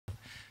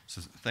So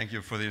thank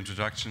you for the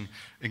introduction.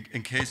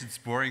 In case it's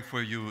boring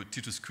for you,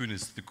 Titus Kuhn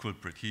is the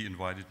culprit. He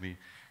invited me,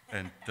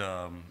 and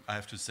I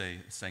have to say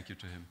thank you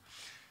to him.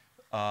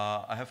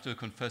 I have to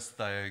confess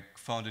that I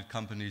founded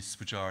companies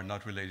which are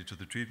not related to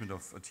the treatment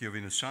of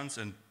arteriovenous shunts,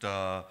 and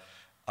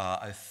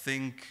I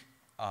think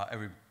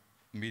every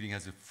meeting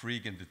has a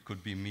freak, and it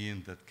could be me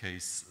in that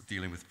case,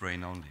 dealing with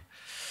brain only.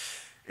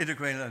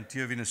 Intracranial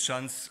arteriovenous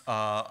shunts,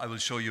 I will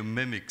show you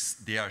mimics.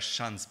 They are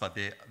shunts, but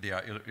they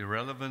are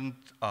irrelevant.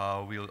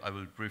 I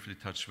will briefly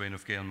touch vein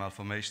of Galen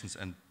malformations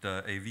and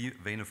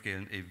vein of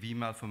Galen AV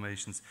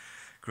malformations,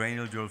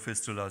 cranial dural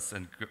fistulas,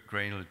 and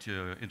cranial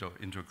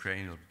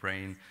intracranial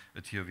brain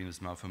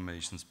arteriovenous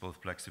malformations, both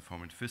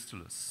plexiform and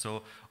fistulas.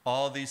 So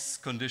all these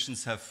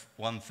conditions have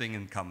one thing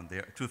in common.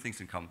 There are two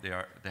things in common.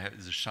 There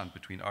is a shunt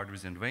between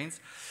arteries and veins,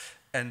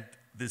 and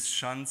these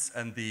shunts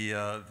and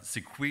the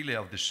sequelae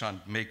of the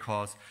shunt may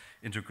cause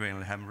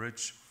intracranial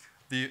hemorrhage.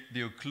 The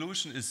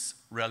occlusion is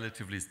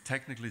relatively,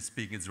 technically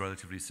speaking, it's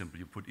relatively simple.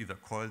 You put either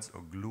coils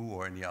or glue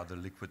or any other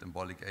liquid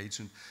embolic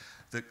agent.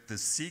 The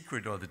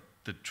secret or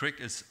the trick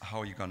is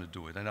how you're going to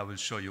do it, and I will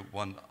show you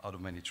one out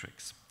of many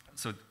tricks.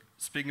 So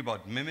speaking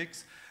about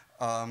mimics,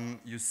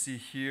 you see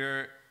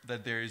here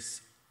that there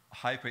is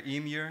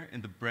hyperemia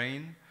in the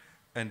brain,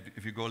 and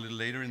if you go a little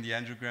later in the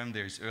angiogram,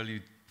 there is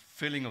early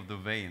filling of the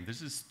vein.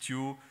 This is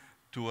due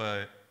to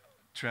a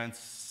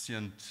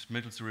transient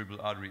middle cerebral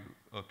artery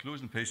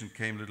occlusion. Patient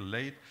came a little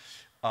late.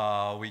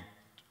 We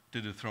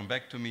did a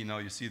thrombectomy. Now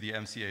you see the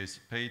MCA is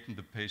patent.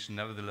 The patient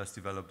nevertheless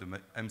developed an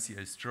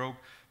MCA stroke,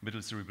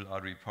 middle cerebral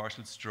artery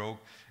partial stroke,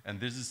 and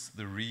this is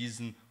the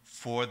reason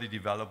for the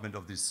development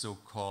of this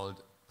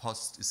so-called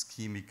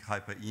post-ischemic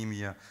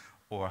hyperemia,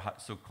 or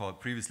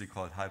so-called previously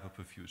called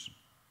hyperperfusion.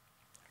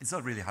 It's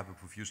not really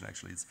hyperperfusion,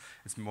 actually.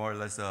 It's more or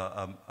less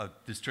a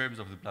disturbance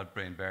of the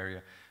blood-brain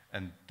barrier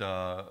and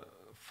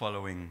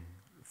following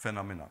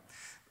phenomena.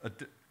 A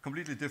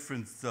completely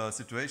different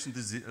situation.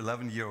 This is an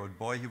 11-year-old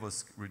boy. He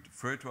was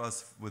referred to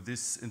us with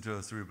this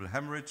intracerebral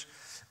hemorrhage,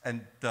 and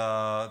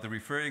the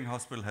referring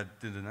hospital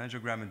did an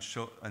angiogram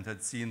and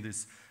had seen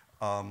this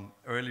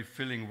early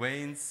filling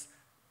veins,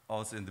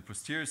 also in the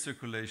posterior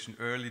circulation,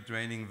 early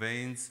draining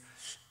veins,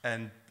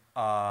 and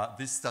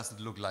this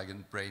doesn't look like a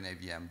brain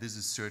AVM. This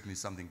is certainly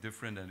something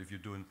different, and if you're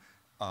doing,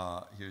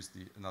 here's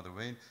another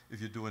vein. If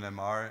you do an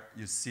MR,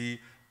 you see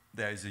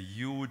there is a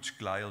huge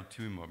glial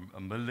tumor, a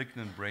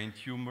malignant brain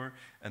tumor,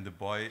 and the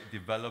boy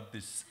developed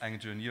this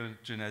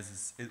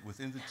angiogenesis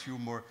within the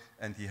tumor,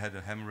 and he had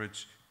a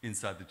hemorrhage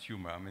inside the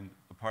tumor. I mean,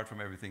 apart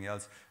from everything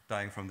else,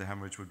 dying from the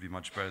hemorrhage would be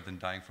much better than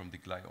dying from the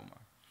glioma.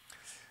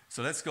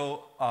 So let's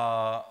go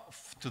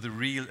to the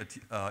real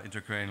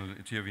intracranial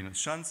arteriovenous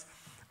shunts.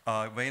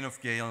 Vein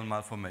of Galen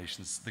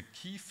malformations. The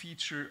key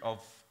feature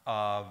of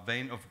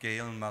vein of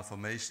Galen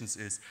malformations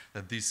is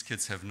that these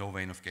kids have no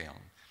vein of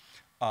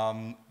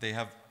Galen. They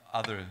have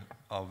other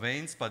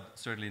veins, but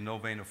certainly no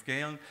vein of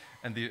Galen,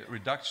 and the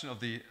reduction of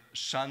the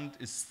shunt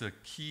is the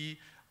key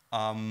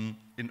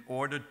in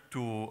order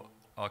to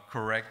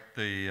correct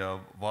the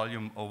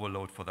volume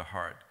overload for the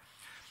heart.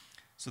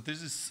 So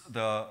this is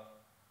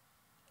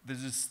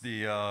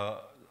the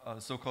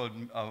so-called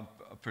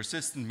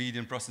persistent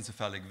median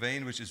prosencephalic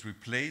vein, which is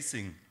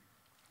replacing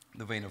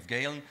the vein of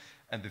Galen.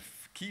 And the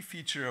key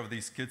feature of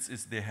these kids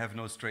is they have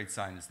no straight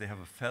sinus. They have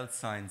a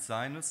Feldstein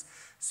sinus.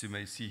 As you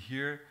may see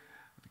here,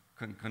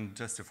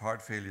 congestive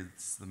heart failure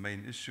is the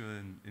main issue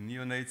in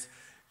neonates.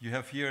 You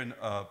have here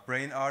a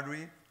brain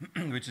artery,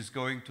 which is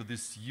going to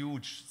this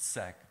huge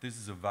sac. This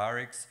is a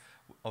varix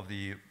of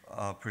the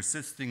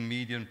persisting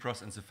median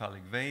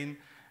prosencephalic vein,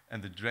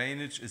 and the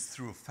drainage is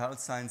through a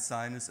Feldstein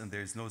sinus, and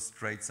there is no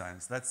straight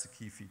sinus. That's the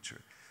key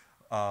feature.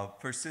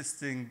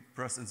 Persisting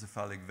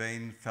prosencephalic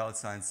vein,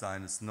 Feldstein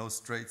sinus, no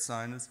straight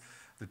sinus.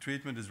 The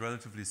treatment is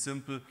relatively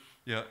simple.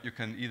 Yeah, you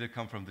can either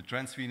come from the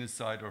transvenous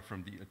side or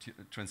from the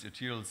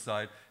transarterial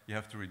side. You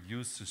have to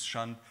reduce the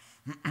shunt,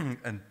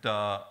 and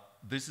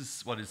this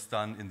is what is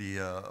done in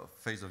the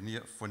phase of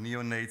for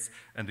neonates,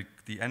 and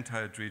the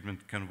entire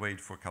treatment can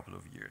wait for a couple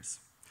of years.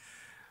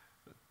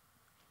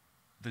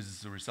 This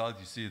is the result.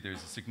 You see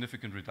there's a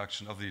significant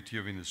reduction of the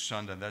arteriovenous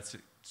shunt, and that's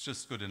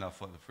just good enough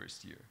for the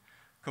first year.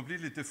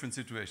 Completely different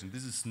situation.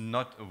 This is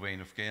not a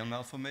vein of Galen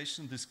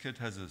malformation. This kid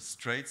has a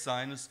straight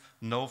sinus,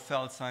 no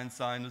Feldstein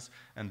sinus,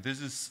 and this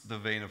is the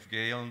vein of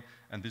Galen,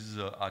 and this is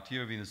an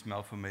arteriovenous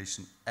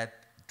malformation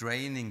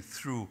draining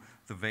through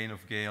the vein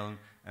of Galen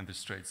and the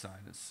straight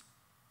sinus.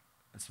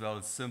 As well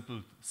as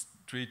simple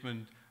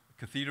treatment,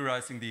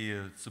 catheterizing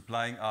the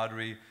supplying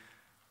artery,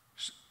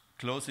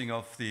 closing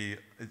off the,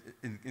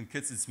 in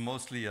kids it's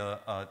mostly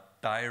a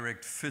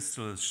direct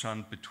fistula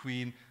shunt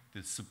between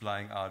the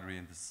supplying artery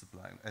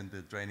and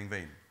the draining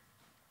vein.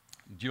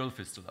 Dural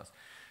fistulas.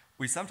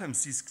 We sometimes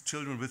see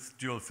children with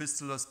dural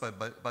fistulas,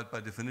 but by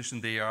definition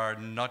they are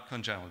not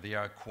congenital, they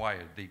are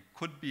acquired. They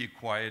could be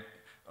acquired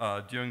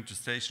during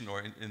gestation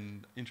or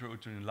in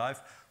intrauterine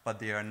life, but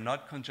they are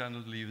not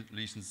congenital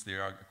lesions, they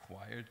are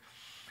acquired.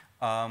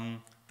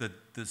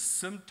 the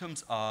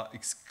symptoms are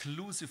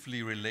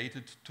exclusively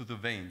related to the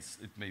veins.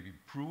 It may be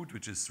Proud,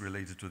 which is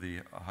related to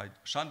the high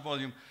shunt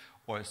volume,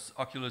 or as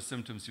ocular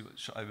symptoms,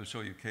 I will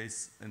show you a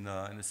case in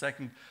a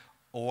second,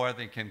 or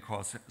they can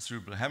cause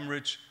cerebral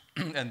hemorrhage,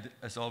 and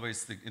as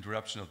always, the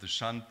interruption of the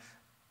shunt,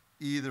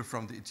 either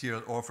from the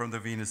arterial or from the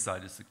venous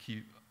side, is the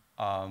key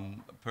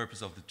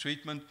purpose of the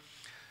treatment.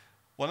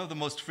 One of the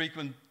most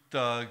frequent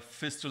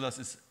fistulas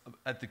is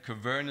at the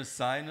cavernous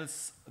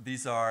sinus.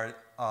 These are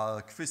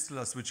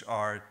fistulas which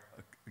are,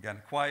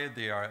 again, quiet.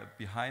 They are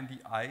behind the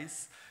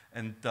eyes,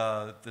 and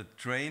the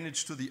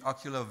drainage to the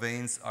ocular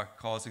veins are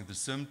causing the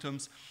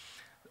symptoms.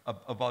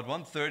 About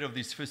 1/3 of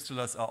these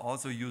fistulas are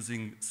also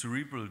using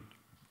cerebral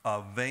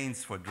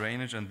veins for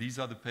drainage, and these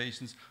are the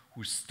patients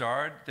who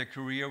start their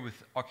career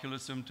with ocular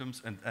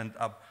symptoms and end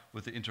up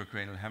with the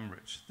intracranial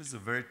hemorrhage. This is a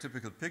very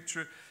typical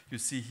picture. You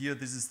see here,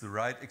 this is the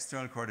right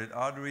external carotid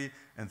artery,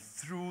 and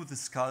through the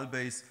skull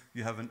base,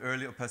 you have an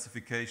early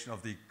opacification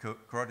of the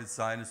carotid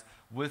sinus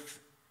with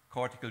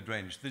cortical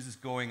drainage. This is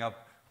going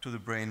up to the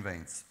brain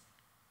veins.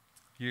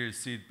 Here you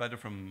see it better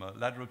from a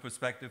lateral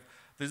perspective.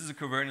 This is a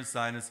cavernous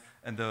sinus,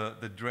 and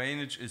the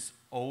drainage is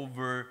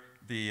over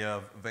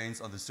the veins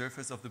on the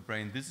surface of the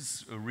brain. This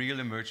is a real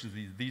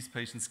emergency. These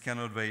patients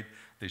cannot wait.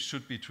 They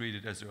should be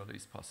treated as early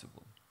as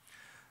possible.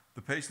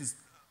 The patients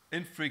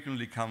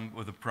infrequently come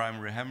with a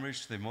primary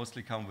hemorrhage. They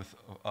mostly come with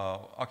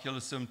ocular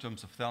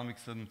symptoms, ophthalmic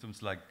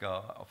symptoms like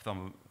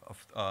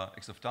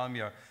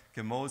exophthalmia,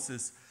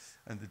 chemosis,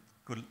 and it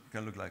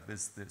can look like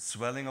this. The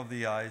swelling of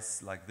the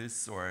eyes like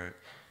this, or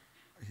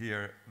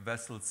here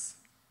vessels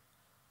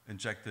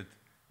injected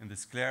in the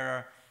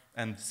sclera,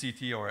 and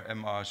CT or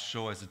MR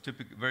show as a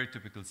very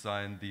typical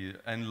sign the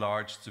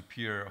enlarged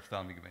superior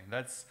ophthalmic vein.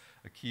 That's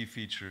a key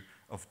feature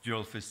of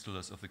dural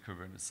fistulas of the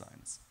cavernous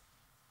sinus.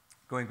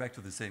 Going back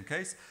to the same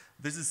case,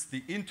 this is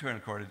the internal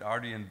carotid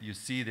artery, and you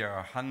see there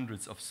are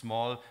hundreds of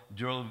small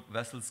dural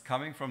vessels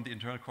coming from the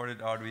internal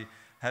carotid artery,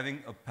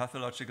 having a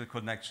pathological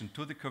connection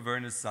to the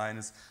cavernous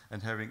sinus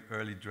and having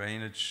early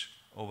drainage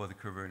over the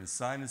cavernous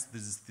sinus.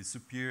 This is the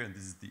superior and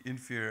this is the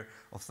inferior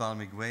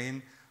ophthalmic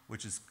vein,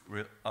 which is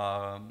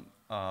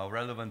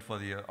relevant for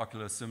the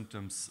ocular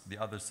symptoms. The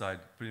other side,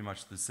 pretty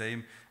much the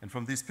same. And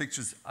from these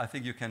pictures, I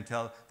think you can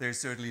tell there's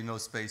certainly no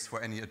space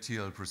for any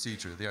arterial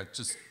procedure. There are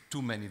just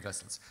too many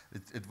vessels.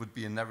 It would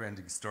be a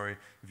never-ending story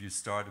if you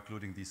start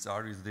occluding these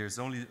arteries. There's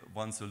only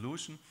one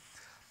solution.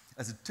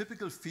 As a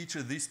typical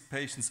feature, these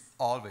patients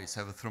always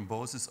have a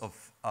thrombosis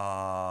of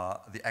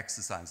the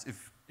axis sinus.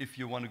 If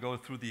you want to go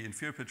through the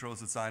inferior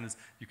petrosal sinus,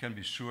 you can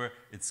be sure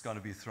it's going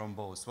to be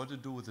thrombosed. What to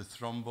do with the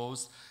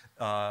thrombosed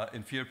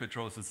inferior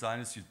petrosal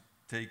sinus? You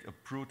take a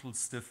brutal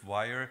stiff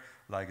wire,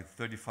 like a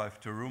 35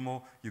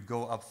 Terumo, you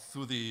go up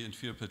through the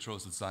inferior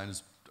petrosal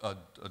sinus,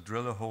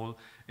 drill a hole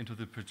into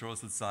the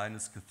petrosal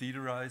sinus,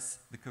 catheterize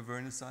the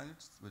cavernous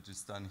sinus, which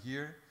is done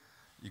here.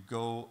 You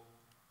go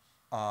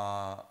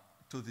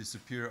to the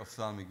superior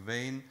ophthalmic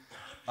vein.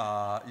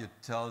 You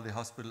tell the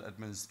hospital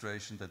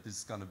administration that this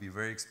is going to be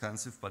very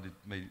expensive, but it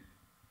may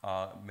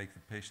make the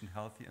patient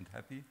healthy and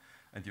happy,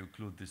 and you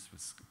occlude this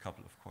with a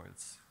couple of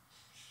coils.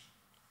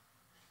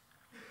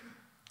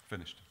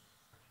 Finished.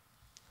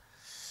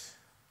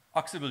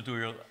 Occipital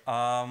dural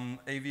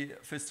AV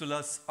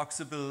fistulas.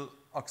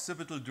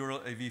 Occipital dural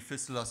AV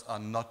fistulas are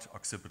not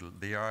occipital.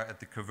 They are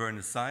at the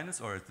cavernous sinus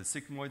or at the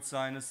sigmoid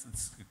sinus.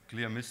 It's a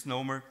clear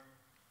misnomer.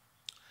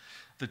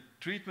 The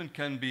treatment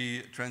can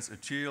be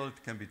transarterial,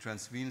 it can be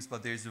transvenous,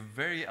 but there's a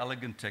very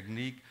elegant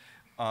technique.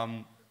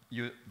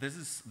 This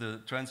is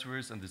the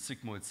transverse and the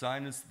sigmoid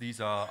sinus.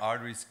 These are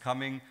arteries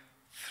coming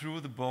through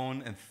the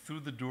bone and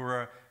through the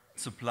dura,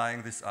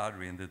 supplying this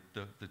artery. And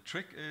the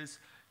trick is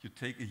you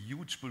take a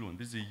huge balloon.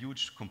 This is a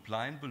huge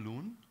compliant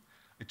balloon.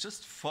 It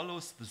just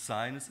follows the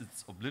sinus.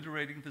 It's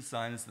obliterating the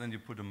sinus. Then you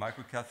put a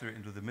microcatheter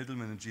into the middle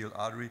meningeal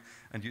artery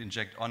and you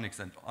inject onyx.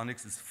 And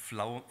onyx is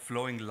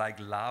flowing like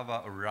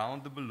lava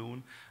around the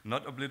balloon,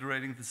 not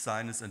obliterating the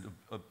sinus and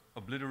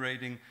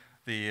obliterating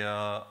the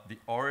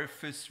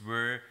orifice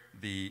where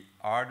the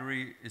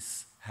artery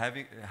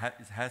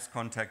has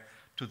contact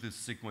to the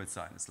sigmoid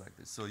sinus like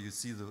this. So you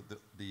see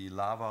the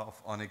lava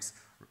of onyx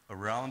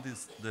around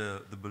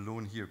the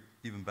balloon here,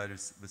 even better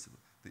visible.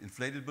 The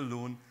inflated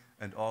balloon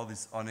and all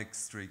these onyx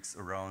streaks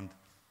around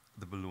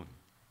the balloon.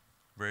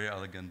 Very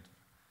elegant,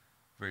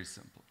 very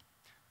simple.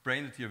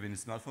 Brain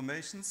arteriovenous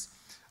malformations.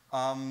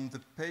 The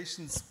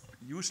patients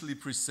usually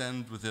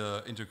present with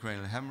an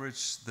intracranial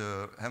hemorrhage.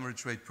 The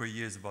hemorrhage rate per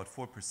year is about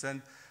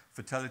 4%.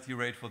 Fatality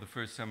rate for the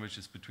first hemorrhage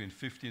is between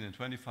 15 and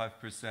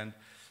 25%.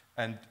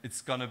 And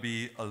it's going to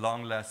be a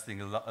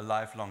long-lasting, a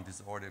lifelong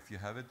disorder if you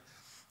have it.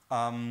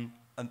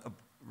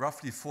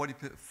 Roughly 40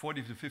 to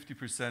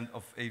 50%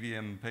 of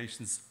AVM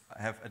patients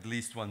have at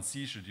least one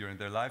seizure during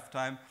their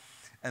lifetime.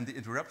 And the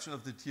interruption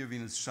of the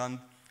arteriovenous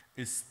shunt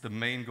is the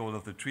main goal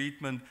of the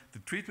treatment. The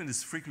treatment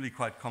is frequently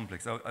quite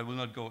complex. I will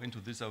not go into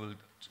this. I will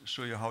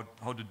show you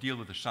how to deal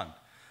with the shunt.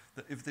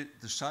 If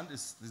the shunt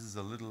is, this is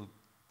a little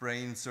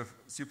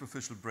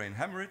superficial brain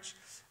hemorrhage,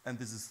 and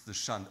this is the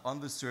shunt on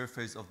the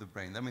surface of the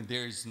brain. I mean,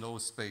 there is no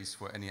space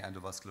for any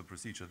endovascular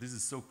procedure. This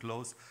is so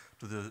close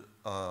to the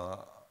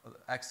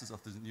axis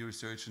of the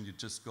neurosurgeon. You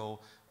just go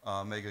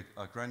make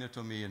a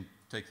craniotomy and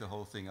take the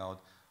whole thing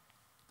out.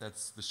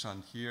 That's the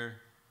shunt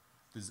here.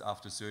 This is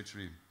after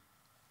surgery.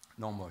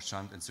 No more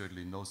shunt and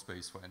certainly no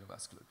space for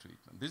endovascular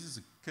treatment. This is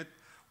a kit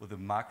with a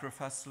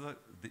microvascular,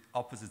 the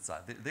opposite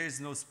side. There is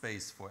no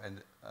space for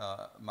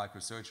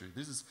microsurgery.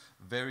 This is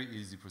a very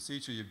easy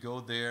procedure. You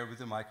go there with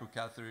a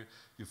microcatheter,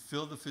 you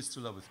fill the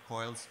fistula with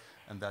coils,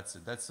 and that's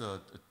it. That's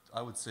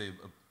I would say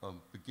a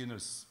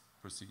beginner's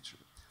procedure.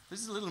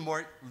 This is a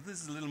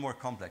little more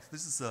complex.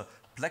 This is a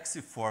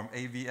Plexiform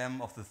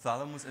AVM of the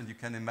thalamus, and you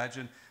can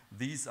imagine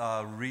these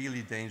are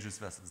really dangerous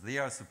vessels. They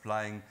are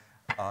supplying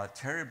a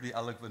terribly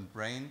eloquent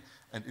brain,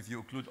 and if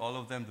you occlude all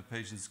of them, the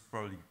patient's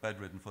probably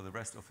bedridden for the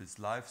rest of his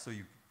life. So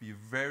you be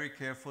very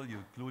careful.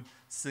 You occlude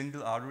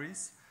single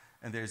arteries,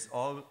 and there's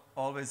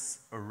always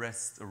a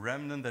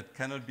remnant that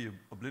cannot be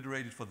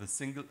obliterated for the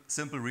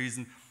simple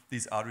reason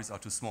these arteries are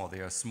too small. They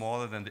are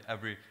smaller than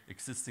every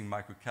existing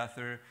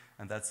microcatheter,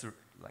 and that's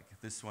like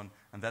this one,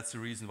 and that's the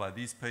reason why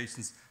these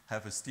patients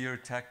have a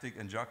stereotactic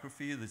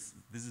angiography.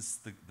 This is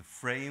the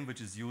frame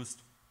which is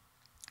used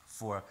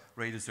for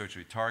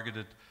radiosurgery,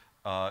 targeted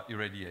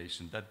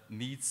irradiation. That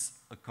needs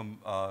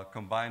a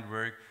combined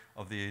work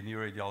of the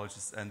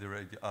neuroradiologist and the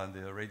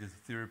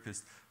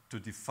radiotherapist to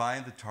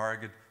define the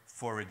target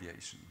for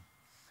radiation.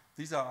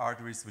 These are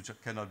arteries which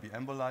cannot be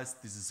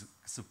embolized. This is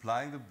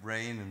supplying the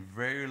brain and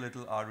very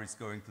little arteries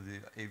going to the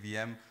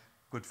AVM,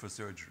 good for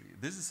surgery.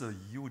 This is a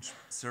huge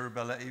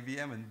cerebellar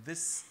AVM, and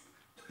this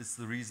is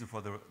the reason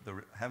for the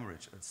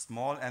hemorrhage. A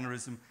small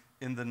aneurysm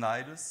in the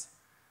nidus.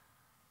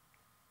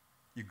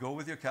 You go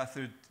with your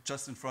catheter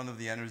just in front of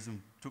the aneurysm,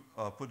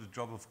 put a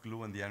drop of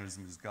glue, and the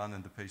aneurysm is gone,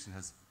 and the patient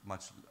has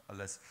much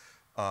less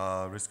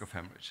risk of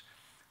hemorrhage.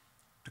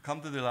 To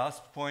come to the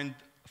last point,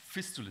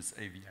 fistulous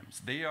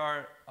AVMs. They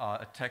are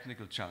a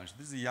technical challenge.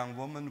 This is a young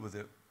woman with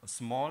a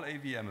small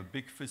AVM, a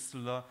big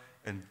fistula,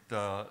 and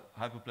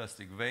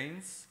hypoplastic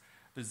veins.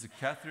 This is a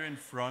catheter in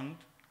front,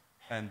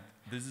 and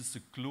this is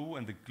the glue,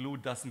 and the glue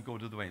doesn't go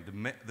to the vein.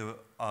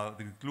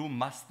 The glue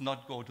must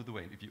not go to the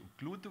vein. If you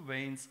occlude the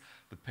veins,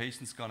 the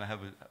patient's going to have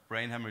a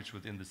brain hemorrhage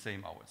within the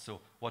same hour.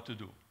 So what to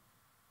do?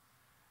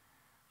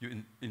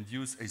 You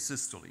induce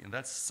asystole, and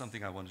that's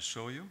something I want to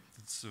show you.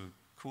 It's a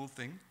cool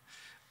thing.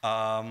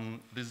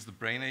 This is the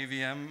brain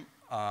AVM.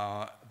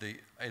 The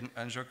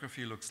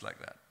angiography looks like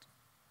that.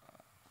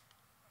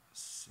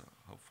 So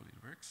hopefully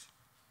it works.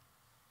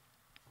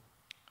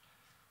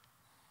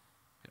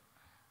 Yeah.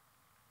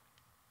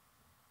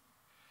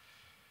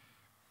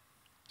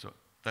 So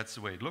that's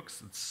the way it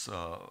looks. It's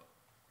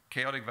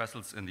chaotic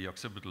vessels in the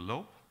occipital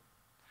lobe.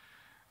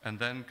 And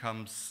then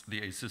comes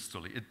the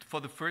asystole.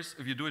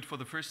 If you do it for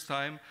the first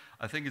time,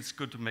 I think it's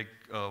good to make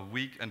a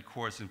weekend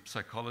course in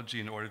psychology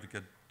in order to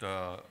get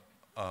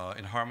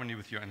in harmony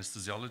with your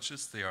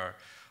anesthesiologist. They are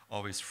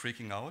always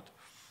freaking out.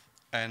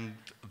 And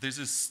this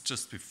is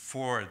just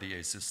before the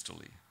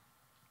asystole.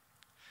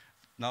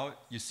 Now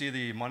you see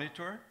the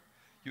monitor.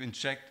 You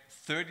inject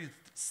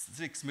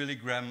 36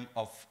 milligram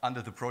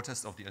under the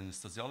protest of the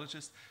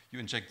anesthesiologist. You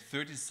inject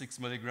 36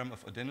 milligram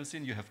of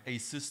adenosine. You have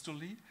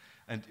asystole.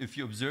 And if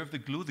you observe the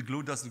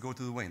glue doesn't go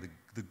to the vein.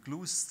 The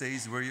glue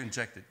stays where you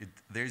inject it.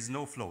 There is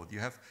no flow. You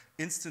have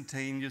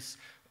instantaneous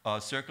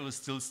circular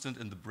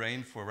stillstand in the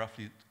brain for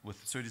with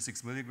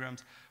 36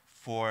 milligrams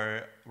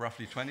for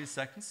roughly 20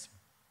 seconds.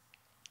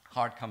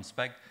 Heart comes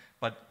back,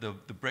 but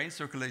the brain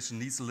circulation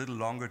needs a little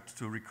longer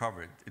to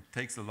recover. It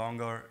takes a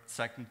longer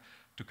second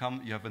to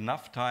come. You have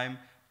enough time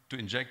to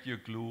inject your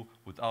glue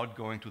without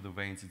going to the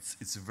veins.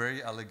 It's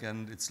very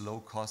elegant, it's low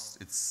cost,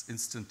 it's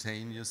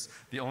instantaneous.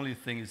 The only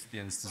thing is the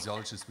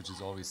anesthesiologist, which is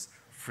always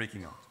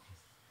freaking out.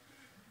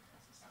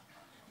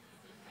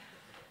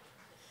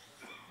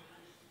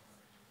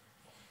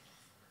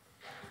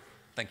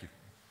 Thank you.